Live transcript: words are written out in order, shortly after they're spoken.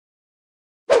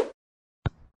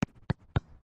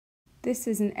This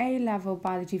is an A-level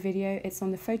biology video. It's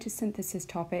on the photosynthesis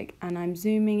topic and I'm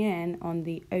zooming in on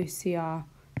the OCR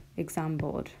exam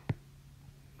board.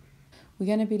 We're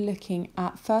going to be looking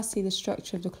at firstly the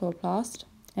structure of the chloroplast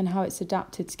and how it's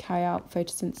adapted to carry out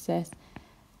photosynthesis,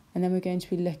 and then we're going to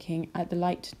be looking at the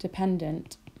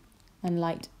light-dependent and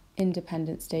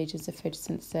light-independent stages of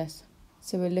photosynthesis.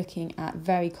 So we're looking at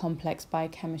very complex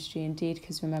biochemistry indeed,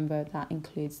 because remember that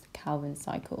includes the Calvin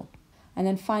cycle. And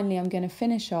then finally, I'm going to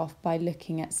finish off by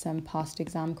looking at some past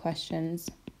exam questions.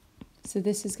 So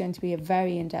this is going to be a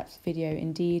very in-depth video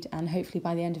indeed, and hopefully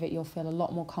by the end of it, you'll feel a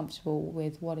lot more comfortable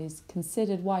with what is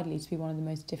considered widely to be one of the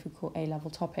most difficult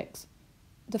A-level topics.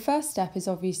 The first step is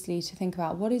obviously to think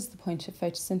about what is the point of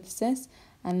photosynthesis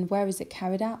and where is it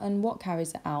carried out and what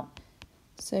carries it out.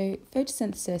 So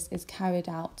photosynthesis is carried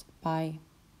out by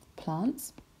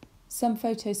plants. Some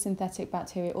photosynthetic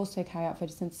bacteria also carry out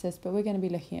photosynthesis, but we're going to be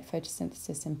looking at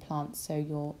photosynthesis in plants, so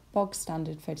your bog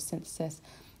standard photosynthesis.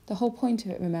 The whole point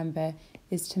of it, remember,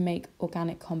 is to make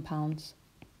organic compounds.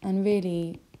 And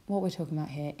really, what we're talking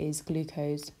about here is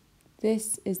glucose.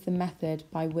 This is the method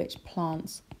by which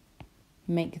plants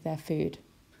make their food.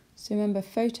 So remember,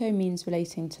 photo means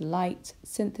relating to light,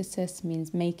 synthesis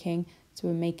means making, so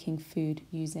we're making food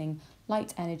using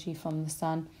light energy from the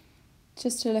sun.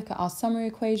 Just to look at our summary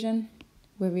equation,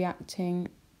 we're reacting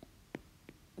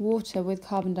water with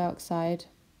carbon dioxide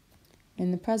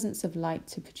in the presence of light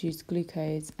to produce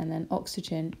glucose, and then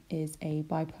oxygen is a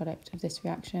byproduct of this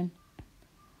reaction.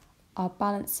 Our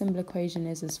balanced symbol equation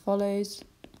is as follows.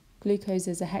 Glucose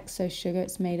is a hexose sugar,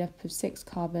 it's made up of 6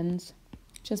 carbons.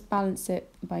 Just balance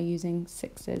it by using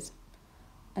 6s.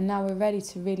 And now we're ready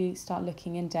to really start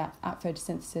looking in depth at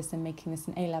photosynthesis and making this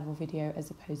an A-level video as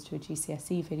opposed to a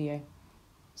GCSE video.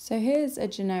 So here's a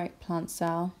generic plant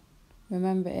cell.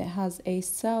 Remember, it has a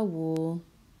cell wall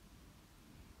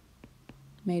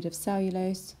made of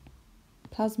cellulose,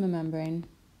 plasma membrane,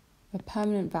 a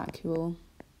permanent vacuole,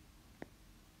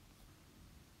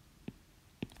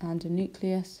 and a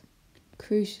nucleus.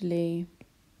 Crucially,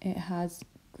 it has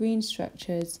green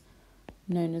structures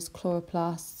known as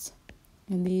chloroplasts,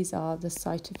 and these are the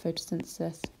site of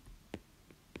photosynthesis.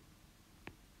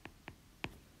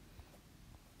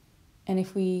 And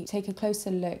if we take a closer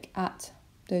look at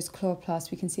those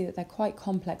chloroplasts, we can see that they're quite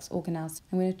complex organelles.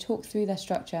 I'm going to talk through their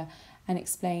structure and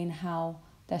explain how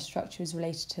their structure is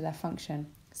related to their function.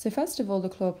 So first of all, the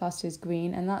chloroplast is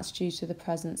green, and that's due to the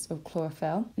presence of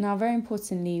chlorophyll. Now, very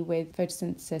importantly with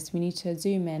photosynthesis, we need to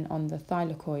zoom in on the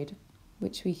thylakoid,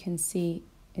 which we can see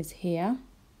is here.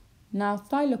 Now,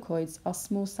 thylakoids are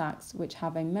small sacs which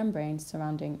have a membrane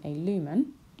surrounding a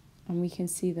lumen, and we can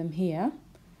see them here.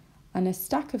 And a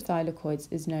stack of thylakoids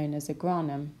is known as a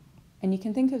granum. And you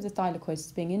can think of the thylakoids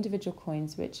as being individual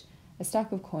coins, which a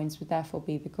stack of coins would therefore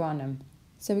be the granum.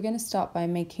 So we're going to start by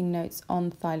making notes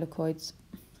on thylakoids.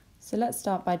 So let's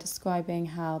start by describing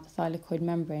how the thylakoid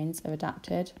membranes are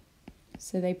adapted.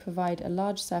 So they provide a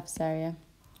large surface area.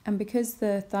 And because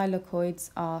the thylakoids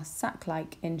are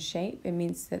sac-like in shape, it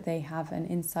means that they have an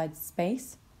inside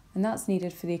space. And that's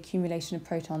needed for the accumulation of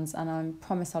protons, and I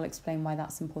promise I'll explain why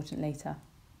that's important later.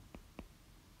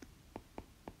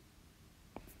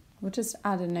 We'll just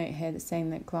add a note here that's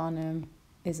saying that granum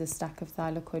is a stack of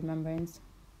thylakoid membranes.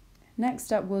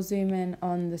 Next up, we'll zoom in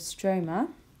on the stroma.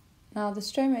 Now, the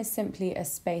stroma is simply a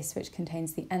space which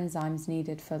contains the enzymes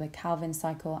needed for the Calvin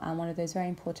cycle, and one of those very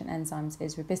important enzymes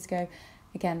is ribisco.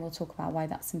 Again, we'll talk about why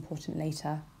that's important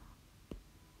later.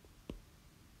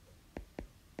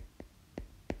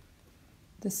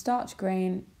 The starch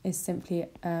grain is simply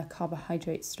a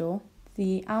carbohydrate store.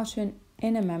 The outer and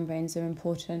inner membranes are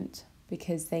important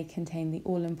because they contain the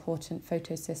all-important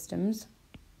photosystems.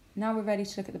 Now we're ready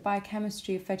to look at the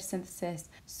biochemistry of photosynthesis.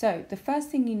 So the first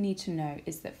thing you need to know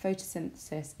is that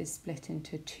photosynthesis is split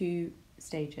into 2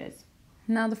 stages.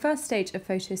 Now the first stage of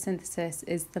photosynthesis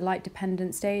is the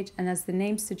light-dependent stage, and as the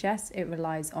name suggests, it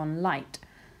relies on light.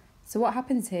 So what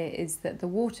happens here is that the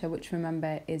water, which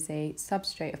remember is a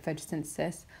substrate of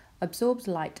photosynthesis, absorbs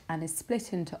light and is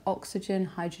split into oxygen,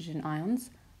 hydrogen ions,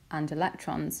 and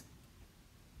electrons.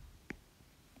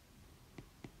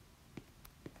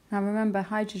 Now remember,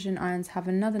 hydrogen ions have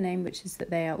another name, which is that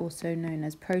they are also known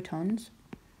as protons.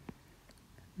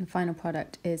 The final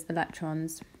product is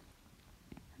electrons.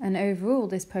 And overall,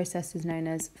 this process is known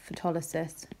as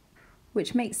photolysis,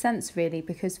 which makes sense really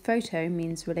because photo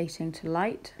means relating to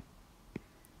light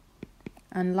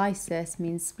and lysis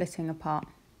means splitting apart.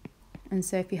 And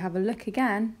so if you have a look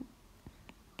again,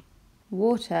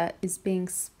 water is being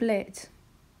split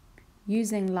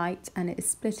using light, and it is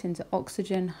split into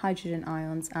oxygen, hydrogen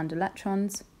ions and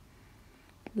electrons.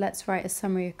 Let's write a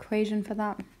summary equation for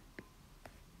that.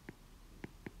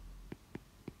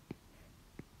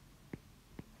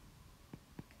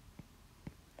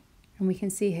 And we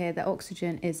can see here that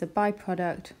oxygen is a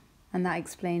byproduct, and that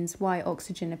explains why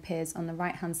oxygen appears on the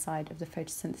right-hand side of the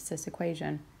photosynthesis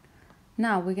equation.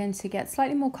 Now we're going to get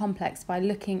slightly more complex by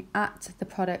looking at the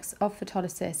products of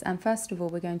photolysis, and first of all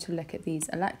we're going to look at these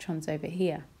electrons over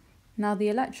here. Now the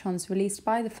electrons released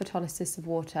by the photolysis of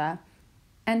water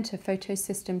enter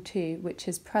photosystem 2, which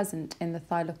is present in the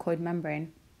thylakoid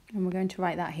membrane, and we're going to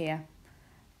write that here.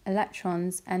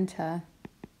 Electrons enter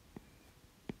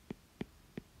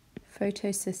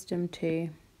photosystem 2,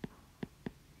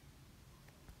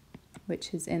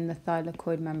 which is in the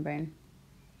thylakoid membrane.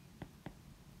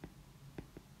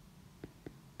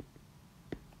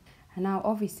 And now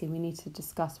obviously we need to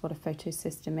discuss what a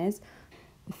photosystem is.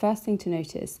 The first thing to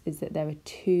notice is that there are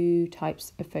two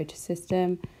types of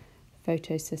photosystem,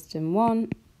 photosystem 1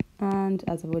 and,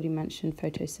 as I've already mentioned,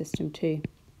 photosystem 2.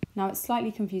 Now it's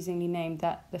slightly confusingly named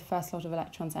that the first lot of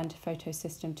electrons enter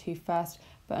photosystem 2 first,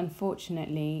 but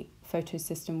unfortunately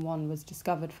photosystem 1 was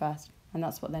discovered first, and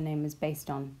that's what their name is based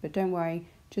on. But don't worry,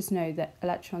 just know that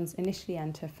electrons initially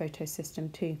enter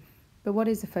photosystem 2. But what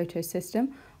is a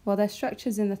photosystem? Well, they're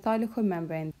structures in the thylakoid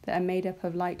membrane that are made up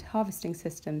of light harvesting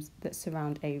systems that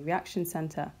surround a reaction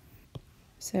centre.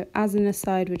 So as an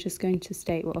aside, we're just going to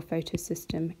state what a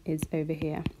photosystem is over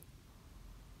here.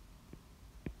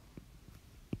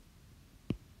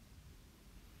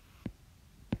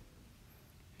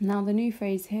 Now the new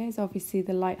phrase here is obviously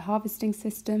the light harvesting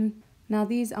system. Now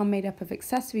these are made up of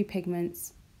accessory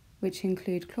pigments, which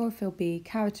include chlorophyll B,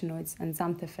 carotenoids and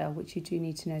xanthophyll, which you do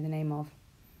need to know the name of.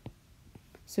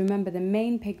 So remember, the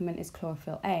main pigment is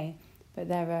chlorophyll A, but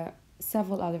there are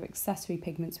several other accessory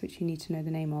pigments which you need to know the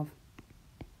name of.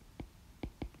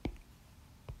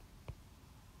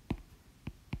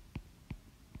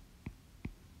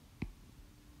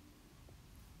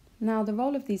 Now the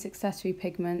role of these accessory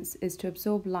pigments is to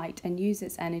absorb light and use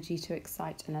its energy to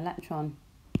excite an electron.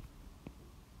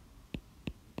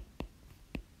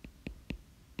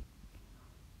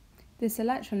 This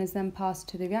electron is then passed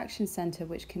to the reaction centre,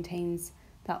 which contains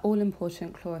that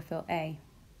all-important chlorophyll A.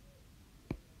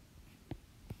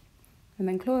 And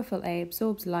then chlorophyll A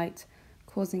absorbs light,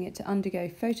 causing it to undergo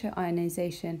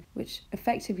photoionization, which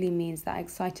effectively means that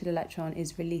excited electron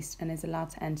is released and is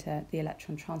allowed to enter the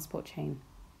electron transport chain.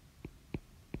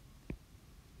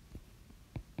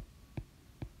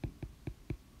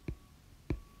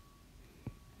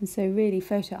 And so really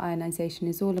photoionization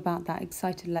is all about that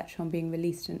excited electron being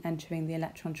released and entering the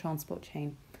electron transport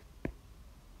chain.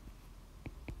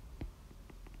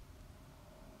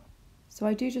 So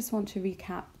I do just want to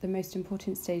recap the most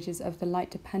important stages of the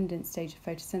light-dependent stage of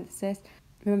photosynthesis.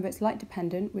 Remember, it's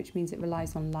light-dependent, which means it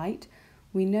relies on light.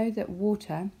 We know that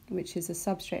water, which is a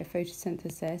substrate of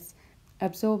photosynthesis,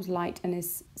 absorbs light and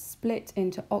is split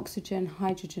into oxygen,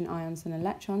 hydrogen ions and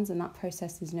electrons, and that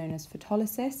process is known as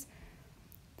photolysis.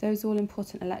 Those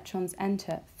all-important electrons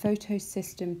enter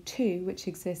photosystem 2, which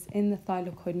exists in the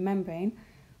thylakoid membrane.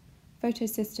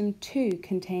 Photosystem 2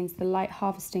 contains the light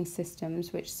harvesting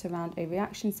systems which surround a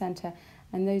reaction centre,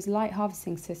 and those light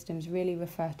harvesting systems really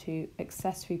refer to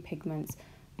accessory pigments,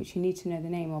 which you need to know the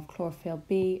name of: chlorophyll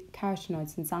B,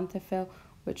 carotenoids and xanthophyll,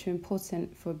 which are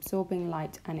important for absorbing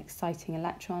light and exciting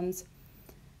electrons.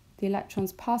 The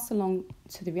electrons pass along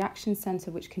to the reaction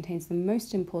centre, which contains the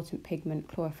most important pigment,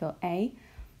 chlorophyll A.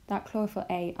 That chlorophyll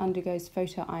A undergoes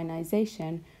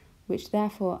photoionization, which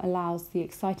therefore allows the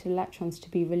excited electrons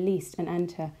to be released and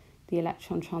enter the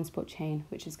electron transport chain,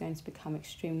 which is going to become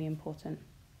extremely important.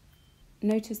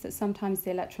 Notice that sometimes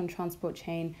the electron transport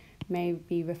chain may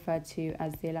be referred to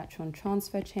as the electron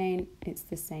transfer chain. It's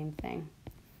the same thing.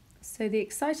 So the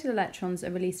excited electrons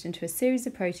are released into a series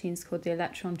of proteins called the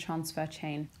electron transfer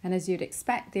chain. And as you'd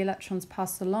expect, the electrons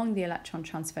pass along the electron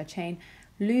transfer chain,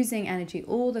 losing energy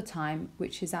all the time,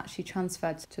 which is actually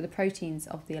transferred to the proteins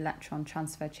of the electron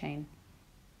transfer chain.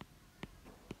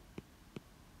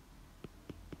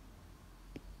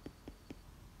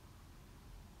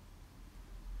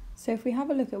 So if we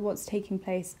have a look at what's taking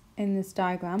place in this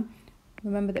diagram,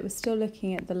 remember that we're still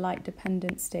looking at the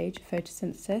light-dependent stage of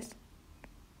photosynthesis.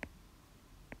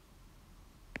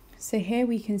 So here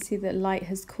we can see that light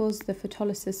has caused the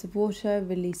photolysis of water,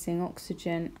 releasing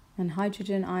oxygen and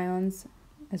hydrogen ions,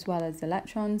 as well as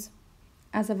electrons.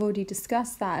 As I've already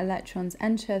discussed, that electrons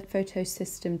enter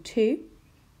photosystem 2,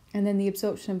 and then the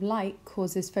absorption of light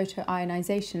causes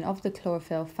photoionization of the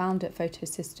chlorophyll found at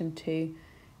photosystem 2,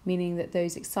 meaning that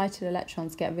those excited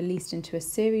electrons get released into a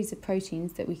series of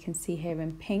proteins that we can see here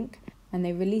in pink, and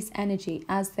they release energy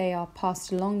as they are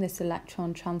passed along this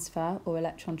electron transfer or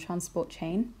electron transport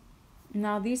chain.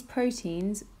 Now these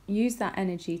proteins use that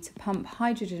energy to pump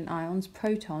hydrogen ions,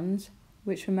 protons,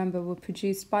 which remember were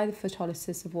produced by the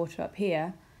photolysis of water up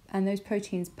here, and those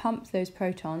proteins pump those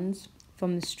protons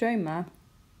from the stroma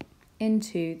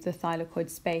into the thylakoid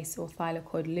space or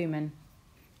thylakoid lumen.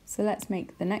 So let's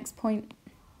make the next point.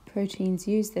 Proteins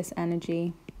use this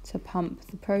energy to pump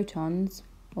the protons,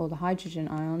 or the hydrogen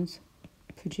ions,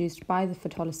 produced by the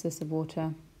photolysis of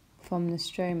water from the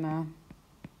stroma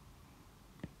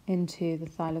into the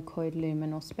thylakoid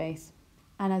lumen or space.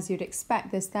 And as you'd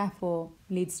expect, this therefore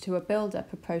leads to a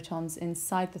buildup of protons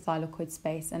inside the thylakoid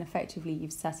space, and effectively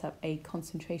you've set up a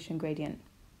concentration gradient.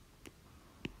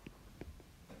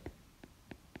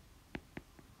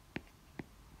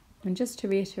 And just to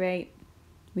reiterate,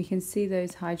 we can see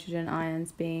those hydrogen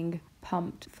ions being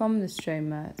pumped from the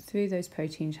stroma through those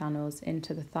protein channels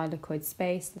into the thylakoid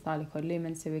space, the thylakoid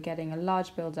lumen, so we're getting a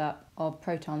large buildup of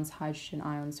protons, hydrogen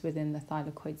ions within the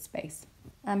thylakoid space.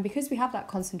 And because we have that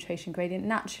concentration gradient,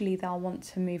 naturally they'll want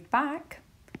to move back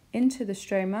into the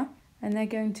stroma, and they're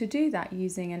going to do that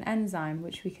using an enzyme,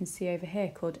 which we can see over here,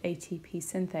 called ATP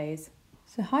synthase.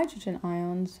 So hydrogen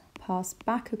ions pass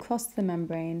back across the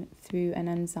membrane through an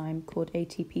enzyme called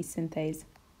ATP synthase.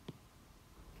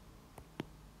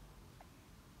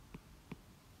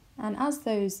 And as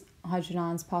those hydrogen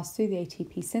ions pass through the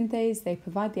ATP synthase, they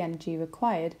provide the energy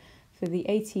required for the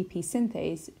ATP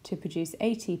synthase to produce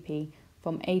ATP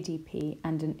from ADP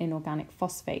and an inorganic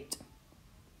phosphate.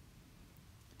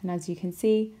 And as you can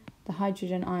see, the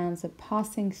hydrogen ions are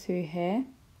passing through here,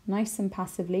 nice and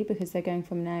passively, because they're going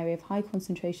from an area of high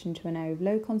concentration to an area of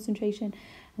low concentration,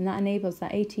 and that enables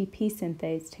that ATP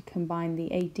synthase to combine the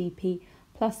ADP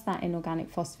plus that inorganic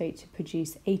phosphate to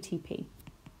produce ATP.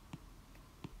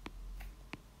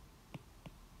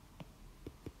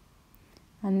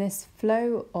 And this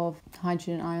flow of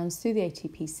hydrogen ions through the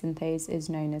ATP synthase is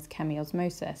known as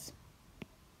chemiosmosis.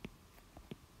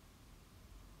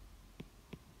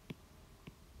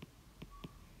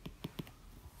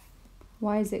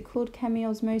 Why is it called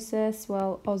chemiosmosis?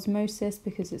 Well, osmosis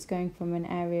because it's going from an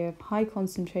area of high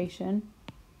concentration,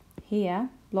 here,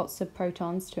 lots of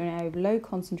protons, to an area of low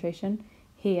concentration,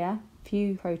 here,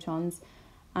 few protons,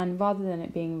 and rather than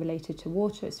it being related to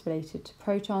water, it's related to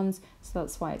protons, so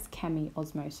that's why it's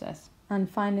chemiosmosis. And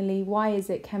finally, why is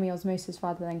it chemiosmosis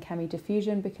rather than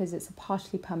chemidiffusion? Because it's a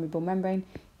partially permeable membrane.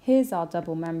 Here's our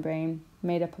double membrane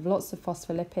made up of lots of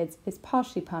phospholipids. It's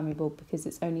partially permeable because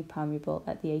it's only permeable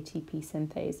at the ATP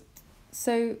synthase.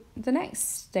 So the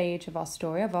next stage of our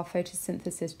story, of our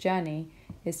photosynthesis journey,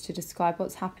 is to describe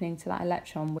what's happening to that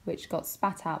electron which got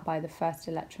spat out by the first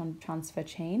electron transfer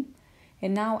chain. It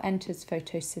now enters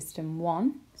photosystem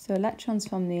 1. So electrons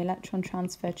from the electron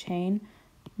transfer chain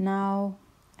now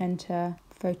enter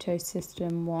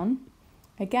photosystem 1.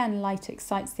 Again, light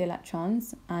excites the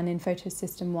electrons, and in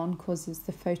photosystem 1 causes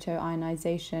the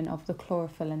photoionization of the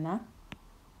chlorophyll in there.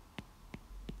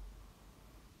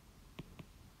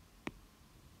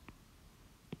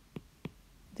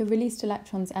 The released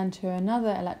electrons enter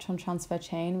another electron transfer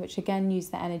chain, which again use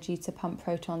the energy to pump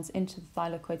protons into the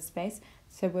thylakoid space.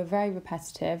 So we're very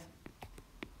repetitive.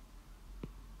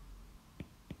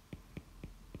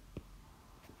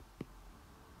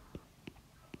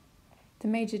 The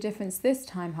major difference this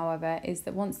time, however, is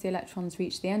that once the electrons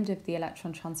reach the end of the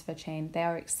electron transfer chain, they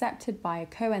are accepted by a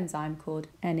coenzyme called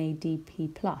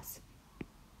NADP+.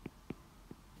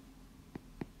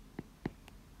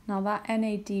 Now that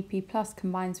NADP+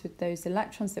 combines with those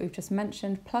electrons that we've just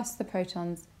mentioned, plus the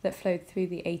protons that flowed through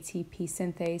the ATP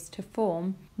synthase to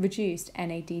form reduced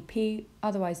NADP,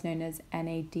 otherwise known as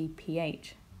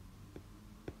NADPH.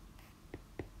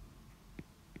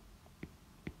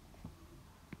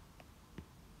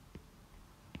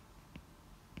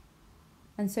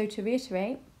 And so to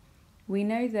reiterate, we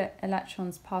know that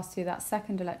electrons pass through that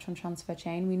second electron transfer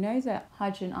chain. We know that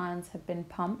hydrogen ions have been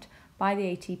pumped by the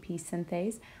ATP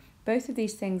synthase. Both of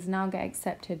these things now get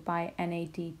accepted by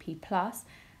NADP+.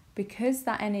 Because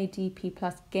that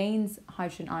NADP+ gains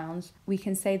hydrogen ions, we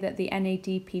can say that the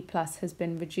NADP+ has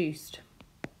been reduced.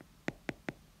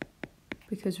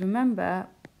 Because remember,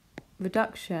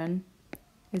 reduction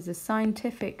is a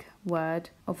scientific word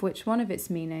of which one of its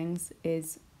meanings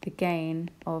is the gain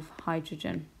of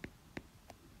hydrogen.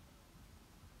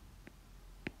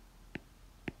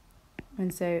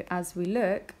 And so as we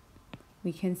look,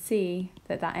 we can see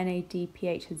that that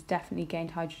NADPH has definitely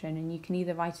gained hydrogen, and you can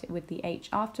either write it with the H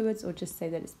afterwards or just say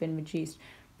that it's been reduced,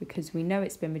 because we know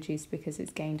it's been reduced because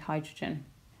it's gained hydrogen.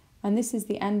 And this is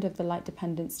the end of the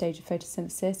light-dependent stage of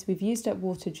photosynthesis. We've used up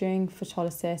water during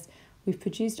photolysis, we've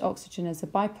produced oxygen as a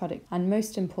byproduct, and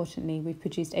most importantly, we've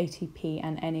produced ATP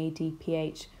and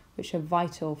NADPH, which are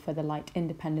vital for the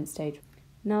light-independent stage.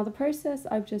 Now, the process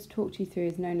I've just talked you through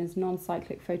is known as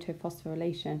non-cyclic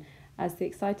photophosphorylation, as the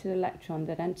excited electron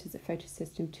that enters at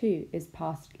photosystem 2 is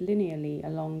passed linearly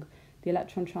along the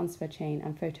electron transfer chain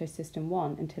and photosystem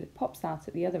 1 until it pops out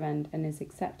at the other end and is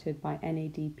accepted by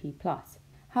NADP+.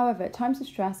 However, at times of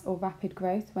stress or rapid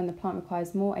growth, when the plant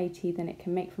requires more AT than it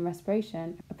can make from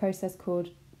respiration, a process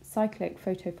called cyclic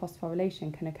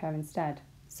photophosphorylation can occur instead.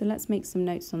 So let's make some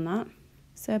notes on that.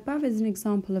 So above is an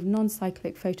example of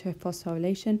non-cyclic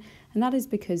photophosphorylation, and that is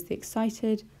because the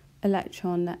excited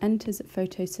electron that enters at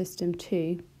photosystem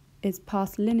 2 is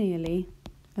passed linearly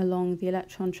along the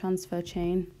electron transfer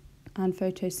chain and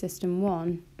photosystem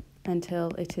 1 until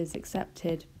it is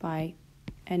accepted by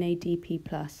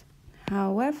NADP+.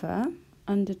 However,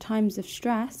 under times of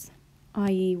stress,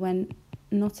 i.e. when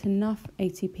not enough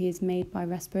ATP is made by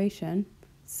respiration,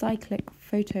 cyclic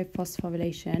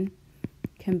photophosphorylation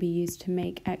can be used to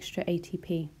make extra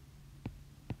ATP.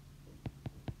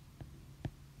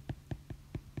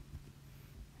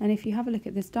 And if you have a look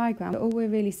at this diagram, all we're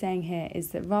really saying here is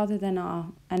that rather than our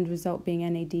end result being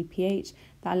NADPH,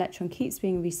 that electron keeps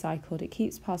being recycled, it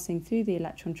keeps passing through the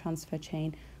electron transfer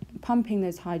chain, pumping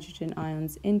those hydrogen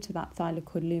ions into that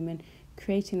thylakoid lumen,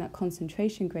 creating that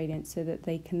concentration gradient so that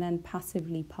they can then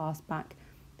passively pass back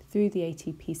through the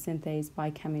ATP synthase by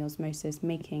chemiosmosis,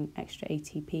 making extra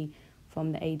ATP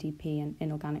from the ADP and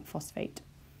inorganic phosphate.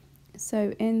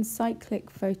 So in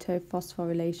cyclic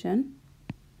photophosphorylation,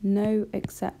 no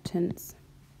acceptance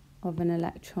of an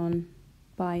electron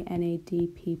by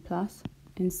NADP+.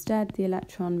 Instead, the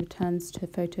electron returns to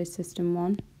photosystem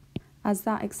 1. As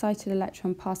that excited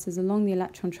electron passes along the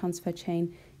electron transfer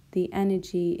chain, the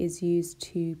energy is used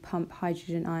to pump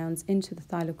hydrogen ions into the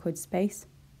thylakoid space.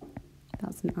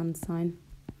 That's an and sign.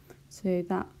 So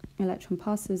that electron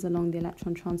passes along the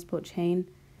electron transport chain.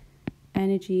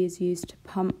 Energy is used to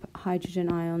pump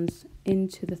hydrogen ions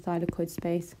into the thylakoid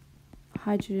space.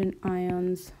 Hydrogen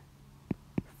ions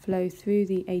flow through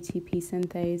the ATP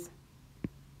synthase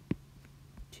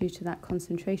due to that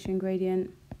concentration gradient.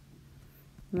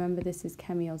 Remember, this is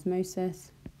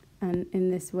chemiosmosis, and in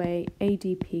this way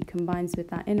ADP combines with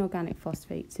that inorganic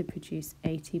phosphate to produce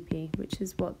ATP, which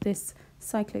is what this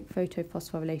cyclic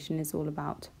photophosphorylation is all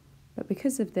about. But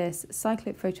because of this,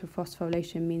 cyclic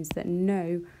photophosphorylation means that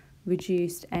no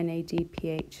reduced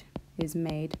NADPH is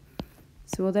made.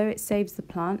 So although it saves the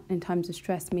plant in times of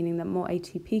stress, meaning that more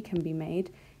ATP can be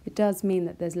made, it does mean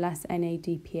that there's less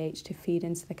NADPH to feed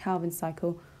into the Calvin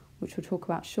cycle, which we'll talk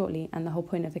about shortly, and the whole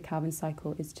point of the Calvin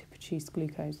cycle is to produce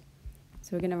glucose.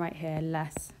 So we're going to write here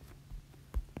less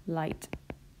light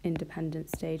independent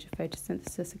stage of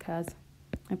photosynthesis occurs.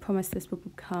 I promise this will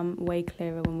become way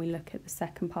clearer when we look at the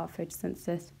second part of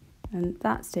photosynthesis, and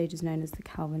that stage is known as the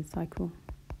Calvin cycle.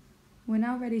 We're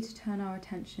now ready to turn our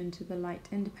attention to the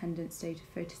light-independent stage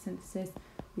of photosynthesis,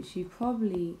 which you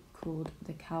probably called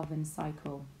the Calvin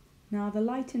cycle. Now, the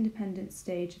light-independent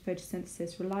stage of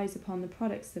photosynthesis relies upon the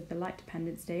products of the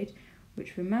light-dependent stage,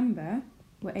 which, remember,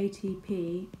 were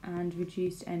ATP and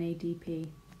reduced NADP.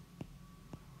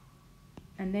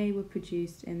 And they were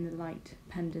produced in the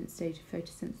light-dependent stage of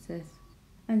photosynthesis.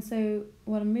 And so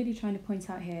what I'm really trying to point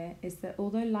out here is that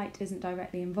although light isn't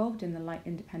directly involved in the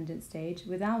light-independent stage,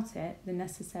 without it, the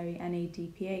necessary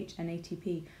NADPH and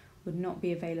ATP would not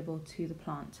be available to the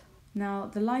plant. Now,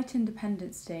 the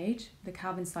light-independent stage, the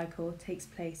Calvin cycle, takes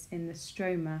place in the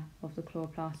stroma of the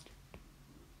chloroplast.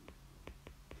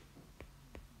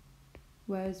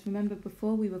 Whereas, remember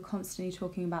before we were constantly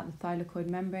talking about the thylakoid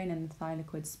membrane and the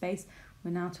thylakoid space,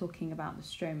 we're now talking about the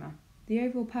stroma. The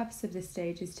overall purpose of this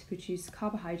stage is to produce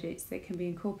carbohydrates that can be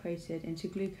incorporated into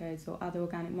glucose or other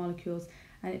organic molecules,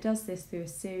 and it does this through a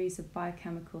series of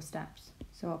biochemical steps.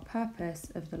 So our purpose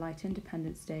of the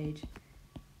light-independent stage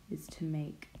is to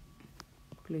make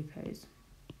glucose.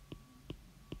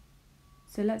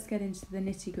 So let's get into the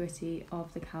nitty-gritty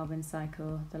of the Calvin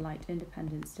cycle, the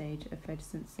light-independent stage of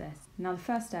photosynthesis. Now, the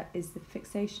first step is the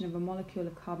fixation of a molecule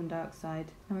of carbon dioxide.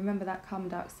 And remember that carbon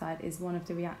dioxide is one of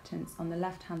the reactants on the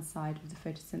left-hand side of the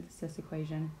photosynthesis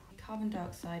equation. Carbon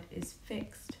dioxide is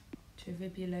fixed to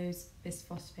ribulose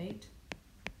bisphosphate,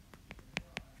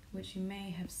 which you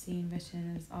may have seen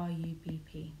written as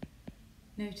RUBP.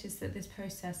 Notice that this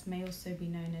process may also be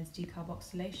known as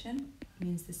decarboxylation. It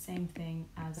means the same thing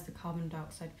as the carbon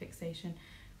dioxide fixation.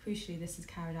 Crucially, this is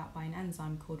carried out by an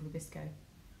enzyme called ribisco.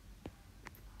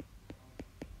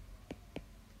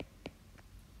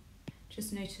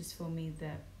 Just notice for me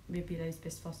that ribulose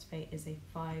bisphosphate is a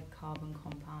 5-carbon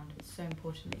compound. It's so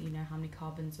important that you know how many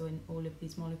carbons are in all of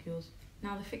these molecules.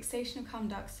 Now, the fixation of carbon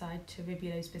dioxide to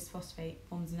ribulose bisphosphate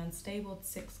forms an unstable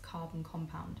 6-carbon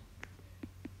compound.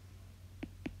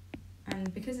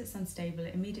 And because it's unstable,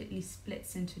 it immediately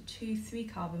splits into two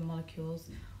 3-carbon molecules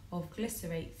of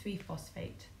glycerate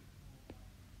 3-phosphate.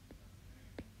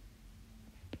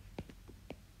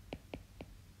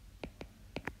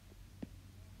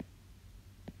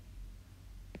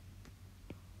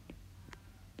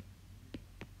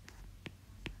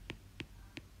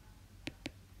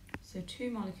 So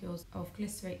 2 molecules of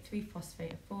glycerate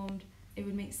 3-phosphate are formed. It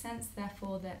would make sense,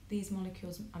 therefore, that these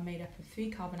molecules are made up of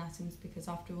 3 carbon atoms because,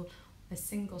 after all, a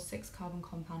single 6-carbon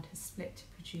compound has split to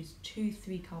produce 2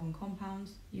 3-carbon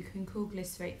compounds. You can call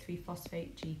glycerate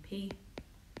 3-phosphate GP.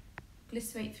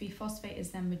 Glycerate 3-phosphate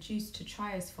is then reduced to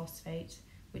triose phosphate,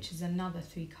 which is another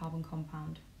 3-carbon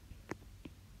compound.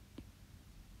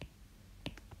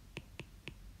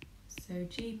 So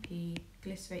GP,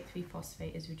 glycerate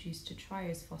 3-phosphate, is reduced to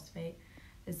triose phosphate.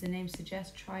 As the name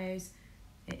suggests, triose,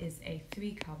 it is a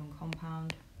 3-carbon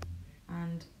compound,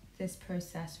 and this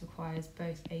process requires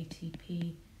both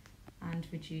ATP and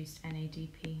reduced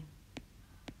NADP.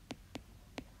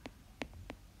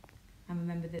 And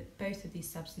remember that both of these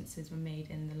substances were made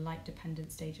in the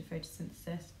light-dependent stage of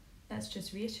photosynthesis. Let's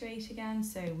just reiterate again.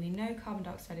 So we know carbon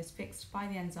dioxide is fixed by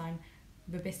the enzyme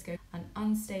ribisco. An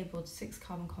unstable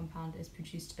 6-carbon compound is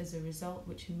produced as a result,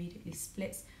 which immediately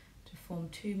splits to form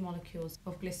 2 molecules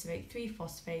of glycerate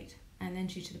 3-phosphate. And then,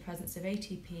 due to the presence of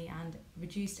ATP and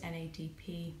reduced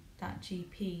NADP, that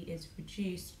GP is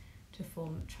reduced to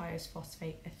form triose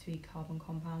phosphate, a 3-carbon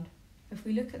compound. If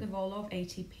we look at the role of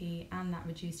ATP and that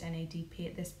reduced NADP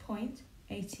at this point,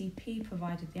 ATP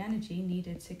provided the energy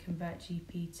needed to convert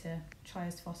GP to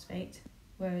triose phosphate,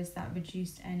 whereas that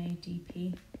reduced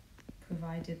NADP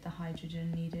provided the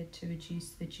hydrogen needed to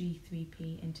reduce the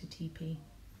G3P into TP.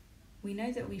 We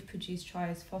know that we've produced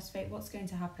triose phosphate. What's going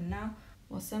to happen now?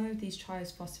 Well, some of these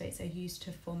triose phosphates are used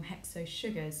to form hexose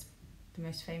sugars, the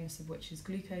most famous of which is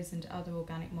glucose and other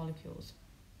organic molecules.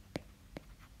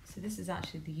 So this is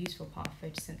actually the useful part of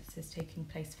photosynthesis taking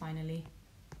place finally.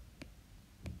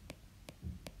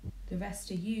 The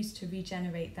rest are used to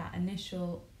regenerate that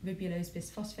initial ribulose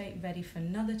bisphosphate, ready for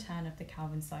another turn of the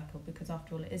Calvin cycle, because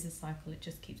after all it is a cycle, it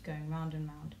just keeps going round and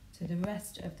round. So the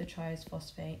rest of the triose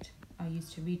phosphate are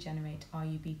used to regenerate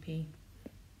RUBP.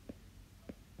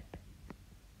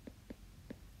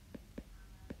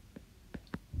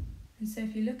 And so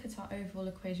if you look at our overall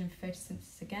equation for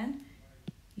photosynthesis again,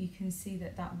 you can see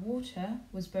that that water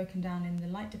was broken down in the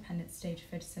light-dependent stage of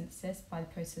photosynthesis by the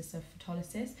process of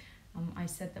photolysis. I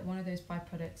said that one of those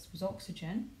byproducts was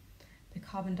oxygen. The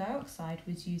carbon dioxide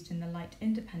was used in the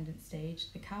light-independent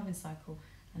stage, the Calvin cycle,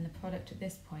 and the product at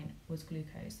this point was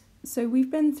glucose. So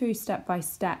we've been through step by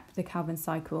step the Calvin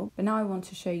cycle, but now I want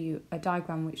to show you a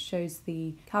diagram which shows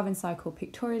the Calvin cycle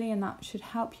pictorially, and that should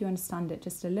help you understand it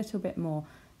just a little bit more.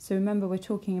 So remember, we're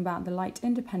talking about the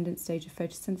light-independent stage of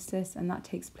photosynthesis, and that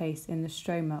takes place in the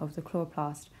stroma of the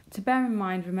chloroplast. To bear in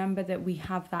mind, remember that we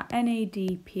have that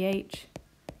NADPH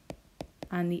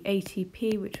and the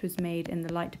ATP, which was made in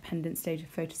the light-dependent stage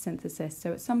of photosynthesis.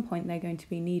 So at some point, they're going to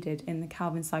be needed in the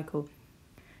Calvin cycle.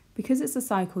 Because it's a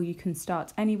cycle, you can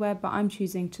start anywhere, but I'm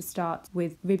choosing to start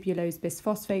with ribulose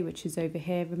bisphosphate, which is over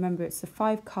here. Remember, it's a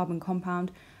 5-carbon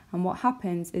compound, and what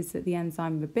happens is that the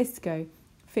enzyme ribisco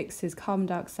fixes carbon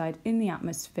dioxide in the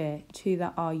atmosphere to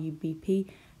the RUBP,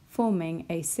 forming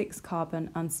a 6-carbon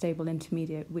unstable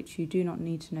intermediate, which you do not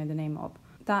need to know the name of.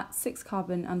 That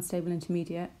 6-carbon unstable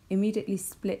intermediate immediately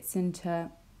splits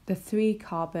into the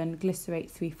 3-carbon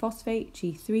glycerate 3-phosphate,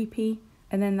 G3P,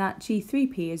 and then that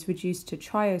G3P is reduced to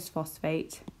triose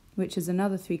phosphate, which is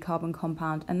another 3-carbon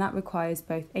compound, and that requires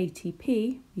both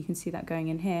ATP, you can see that going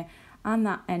in here, and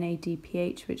that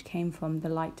NADPH, which came from the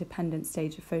light-dependent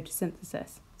stage of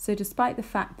photosynthesis. So despite the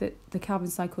fact that the Calvin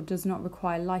cycle does not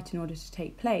require light in order to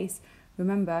take place,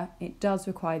 remember, it does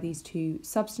require these two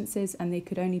substances, and they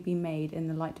could only be made in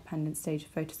the light-dependent stage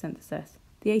of photosynthesis.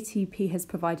 The ATP has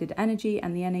provided energy,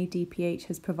 and the NADPH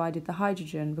has provided the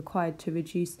hydrogen required to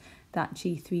reduce that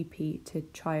G3P to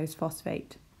triose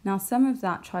phosphate. Now, some of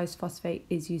that triose phosphate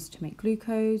is used to make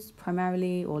glucose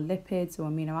primarily, or lipids or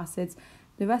amino acids.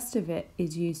 The rest of it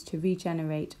is used to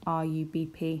regenerate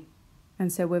RUBP.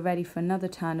 And so we're ready for another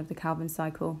turn of the Calvin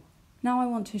cycle. Now I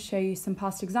want to show you some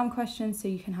past exam questions so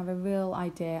you can have a real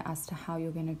idea as to how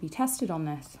you're going to be tested on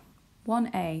this.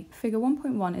 1A. Figure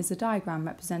 1.1 is a diagram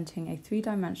representing a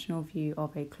 3-dimensional view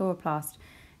of a chloroplast.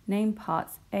 Name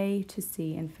parts A to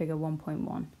C in figure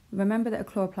 1.1. Remember that a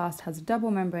chloroplast has a double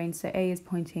membrane, so A is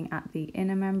pointing at the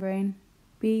inner membrane.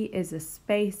 B is a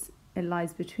space. It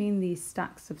lies between these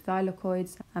stacks of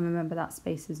thylakoids, and remember that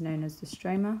space is known as the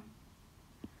stroma.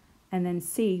 And then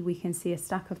C, we can see a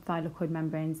stack of thylakoid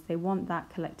membranes. They want that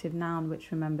collective noun,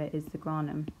 which remember is the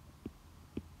granum.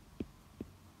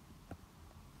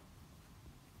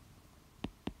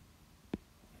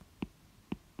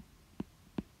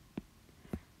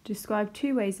 Describe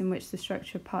 2 ways in which the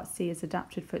structure of part C is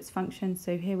adapted for its function.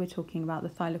 So here we're talking about the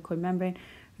thylakoid membrane.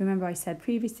 Remember I said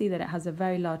previously that it has a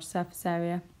very large surface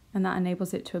area and that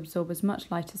enables it to absorb as much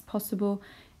light as possible.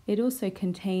 It also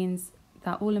contains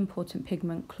that all-important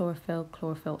pigment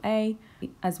chlorophyll A,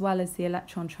 as well as the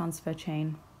electron transfer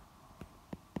chain.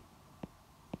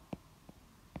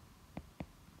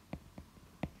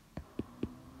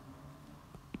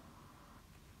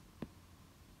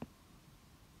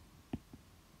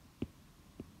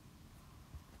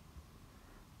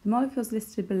 The molecules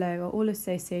listed below are all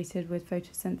associated with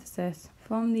photosynthesis.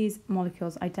 From these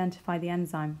molecules, identify the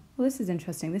enzyme. Well, this is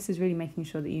interesting. This is really making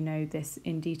sure that you know this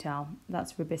in detail.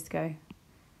 That's rubisco,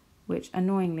 which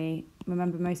annoyingly,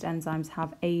 remember most enzymes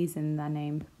have A's in their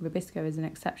name. Rubisco is an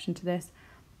exception to this.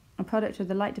 A product of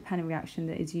the light-dependent reaction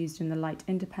that is used in the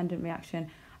light-independent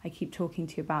reaction. I keep talking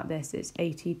to you about this. It's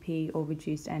ATP or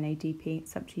reduced NADP.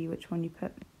 It's up to you which one you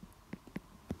put.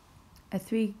 A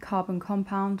 3-carbon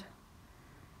compound.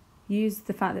 Use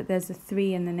the fact that there's a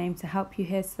 3 in the name to help you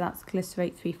here, so that's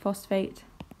glycerate 3-phosphate.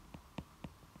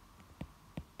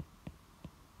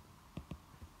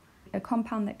 A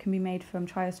compound that can be made from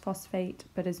triose phosphate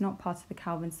but is not part of the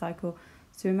Calvin cycle.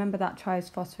 So remember that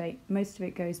triose phosphate, most of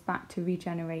it goes back to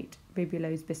regenerate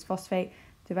ribulose bisphosphate.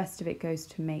 The rest of it goes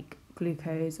to make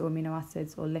glucose or amino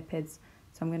acids or lipids.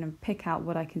 So I'm going to pick out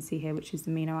what I can see here, which is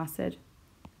the amino acid.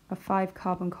 A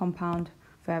 5-carbon compound.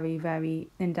 Very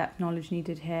in-depth knowledge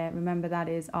needed here. Remember that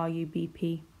is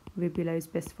RUBP, ribulose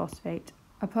bisphosphate.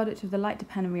 A product of the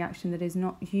light-dependent reaction that is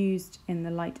not used in the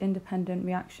light-independent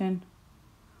reaction.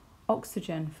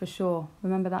 Oxygen, for sure.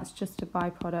 Remember that's just a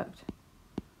byproduct.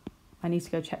 I need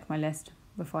to go check my list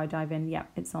before I dive in.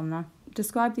 Yep, it's on there.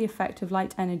 Describe the effect of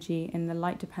light energy in the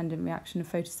light-dependent reaction of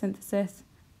photosynthesis.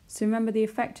 So remember the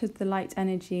effect of the light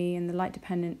energy in the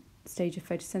light-dependent stage of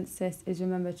photosynthesis is,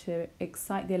 remember, to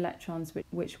excite the electrons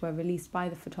which were released by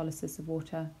the photolysis of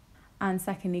water, and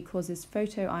secondly causes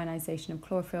photoionization of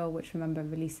chlorophyll, which, remember,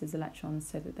 releases electrons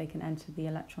so that they can enter the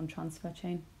electron transfer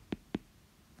chain.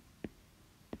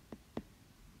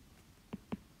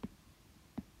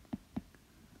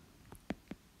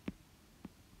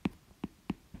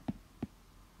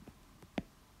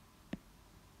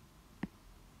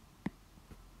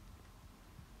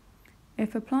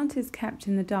 If a plant is kept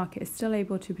in the dark, it is still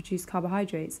able to produce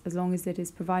carbohydrates as long as it is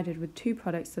provided with 2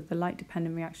 products of the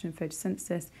light-dependent reaction of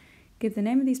photosynthesis. Give the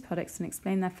name of these products and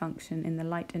explain their function in the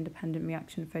light-independent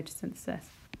reaction of photosynthesis.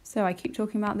 So I keep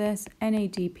talking about this,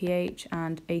 NADPH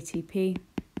and ATP.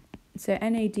 So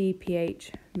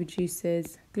NADPH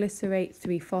reduces glycerate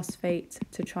 3-phosphate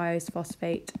to triose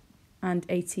phosphate, and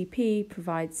ATP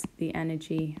provides the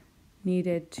energy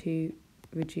needed to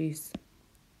reduce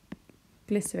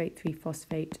glycerate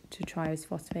 3-phosphate to triose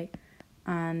phosphate,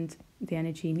 and the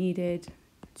energy needed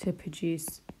to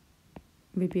produce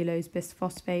ribulose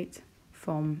bisphosphate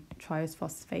from triose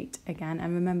phosphate again.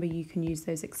 And remember, you can use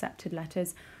those accepted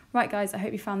letters. Right guys, I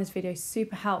hope you found this video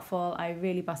super helpful. I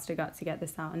really busted a gut to get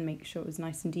this out and make sure it was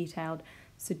nice and detailed.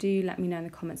 So do let me know in the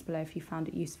comments below if you found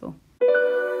it useful.